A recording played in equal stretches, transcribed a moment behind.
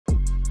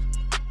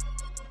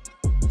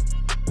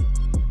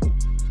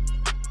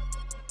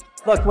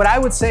Look, what I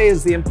would say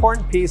is the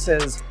important piece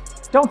is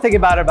don't think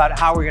about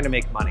how we're going to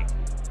make money.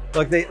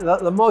 Look,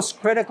 the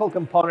most critical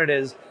component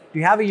is, do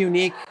you have a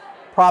unique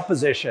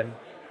proposition?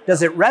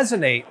 Does it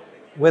resonate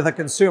with a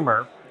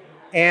consumer?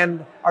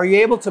 And are you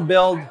able to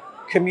build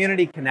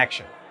community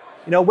connection?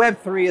 You know,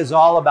 Web3 is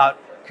all about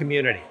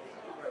community.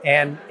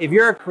 And if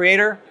you're a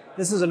creator,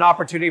 this is an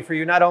opportunity for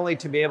you not only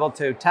to be able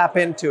to tap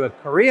into a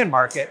Korean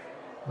market,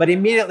 but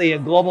immediately a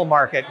global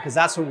market, because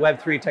that's what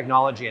Web3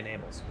 technology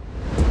enables.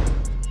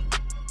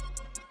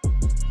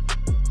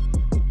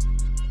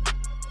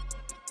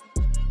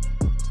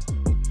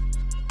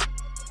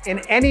 In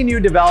any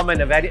new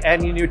development of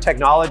any new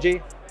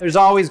technology, there's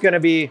always going to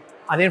be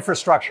an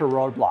infrastructure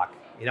roadblock.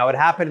 You know, it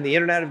happened in the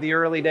internet of the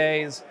early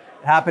days.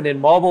 It happened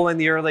in mobile in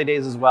the early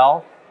days as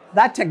well.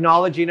 That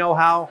technology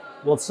know-how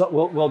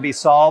will be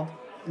solved.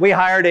 We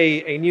hired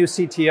a new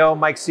CTO,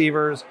 Mike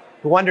Sievers,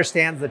 who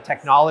understands the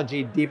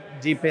technology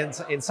deep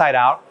inside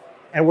out.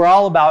 And we're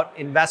all about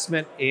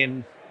investment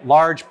in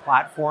large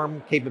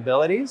platform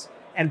capabilities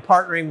and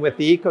partnering with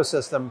the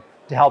ecosystem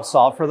to help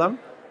solve for them.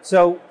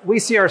 So we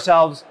see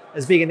ourselves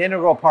as being an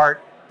integral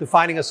part to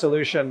finding a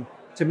solution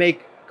to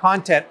make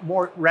content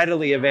more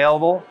readily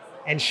available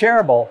and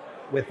shareable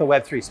with the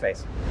Web3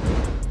 space.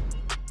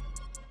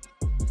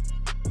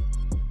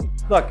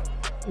 Look,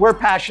 we're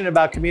passionate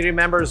about community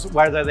members,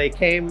 whether they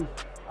came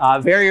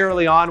very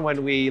early on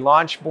when we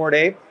launched Bored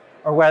Ape,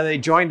 or whether they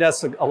joined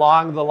us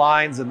along the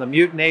lines in the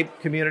Mutant Ape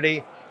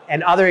community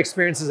and other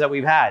experiences that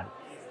we've had.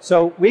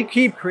 So we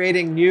keep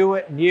creating new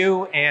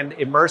and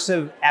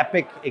immersive,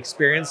 epic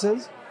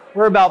experiences.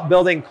 We're about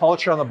building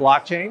culture on the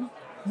blockchain.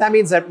 That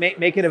means that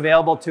make it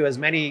available to as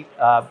many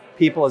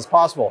people as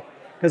possible.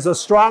 Because the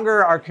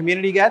stronger our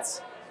community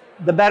gets,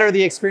 the better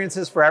the experience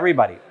is for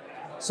everybody.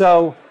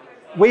 So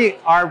we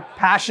are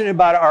passionate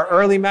about our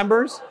early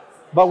members,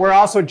 but we're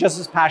also just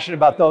as passionate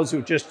about those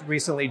who just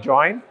recently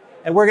joined.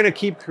 And we're going to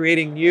keep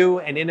creating new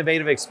and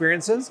innovative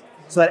experiences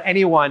so that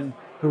anyone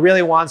who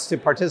really wants to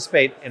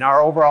participate in our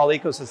overall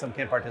ecosystem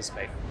can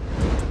participate.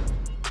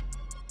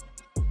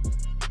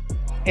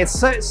 It's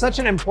such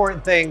an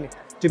important thing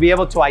to be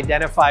able to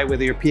identify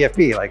with your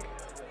PFP. Like,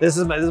 this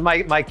is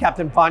my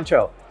Captain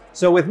Poncho.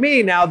 So with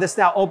me now, this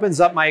now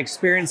opens up my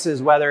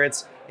experiences, whether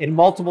it's in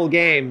multiple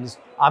games,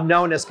 I'm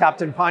known as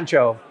Captain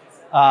Poncho,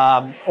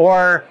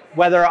 or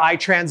whether I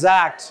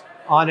transact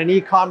on an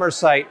e-commerce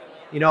site,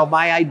 you know,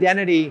 my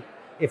identity,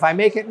 if I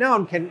make it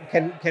known,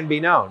 can be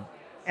known.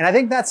 And I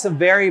think that's a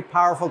very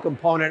powerful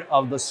component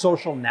of the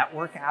social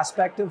network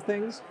aspect of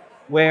things,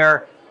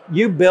 where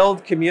you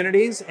build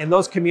communities and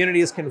those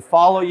communities can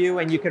follow you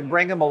and you can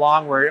bring them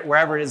along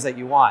wherever it is that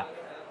you want.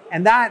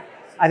 And that,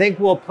 I think,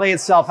 will play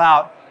itself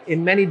out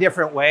in many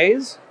different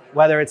ways,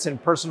 whether it's in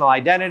personal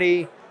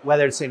identity,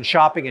 whether it's in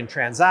shopping and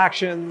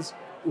transactions,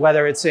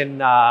 whether it's in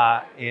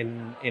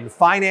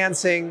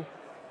financing.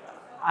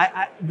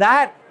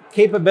 That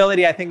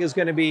capability, I think, is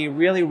going to be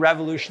really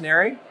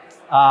revolutionary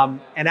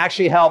and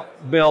actually help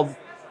build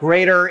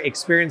greater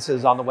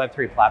experiences on the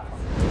Web3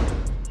 platform.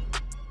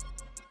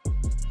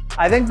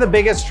 I think the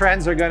biggest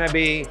trends are going to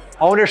be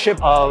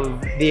ownership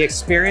of the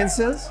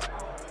experiences.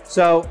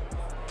 So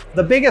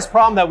the biggest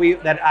problem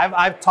that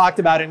I've talked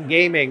about in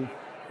gaming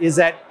is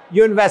that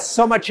you invest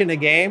so much in a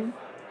game,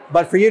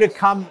 but for you to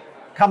come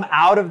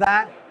out of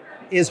that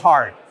is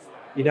hard.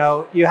 You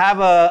know, you have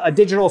a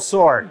digital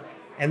sword,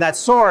 and that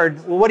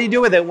sword, well, what do you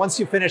do with it once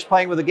you finish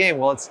playing with the game?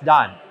 Well, it's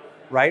done,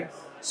 right?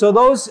 So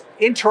those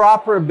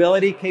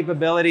interoperability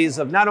capabilities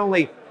of not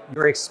only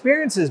your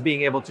experiences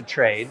being able to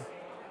trade,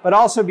 but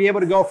also be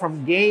able to go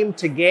from game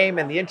to game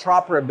and the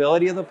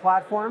interoperability of the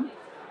platform,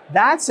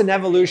 that's an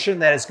evolution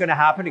that is going to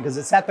happen because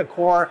it's at the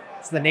core,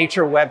 it's the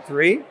nature of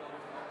Web3.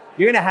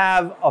 You're going to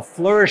have a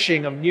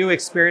flourishing of new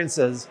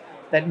experiences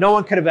that no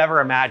one could have ever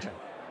imagined.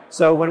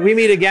 So when we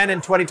meet again in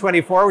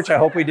 2024, which I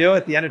hope we do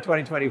at the end of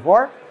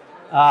 2024,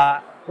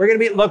 we're going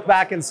to look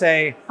back and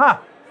say,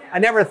 I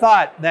never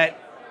thought that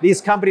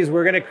these companies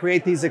were going to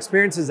create these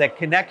experiences that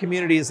connect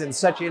communities in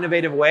such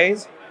innovative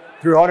ways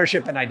through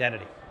ownership and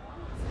identity.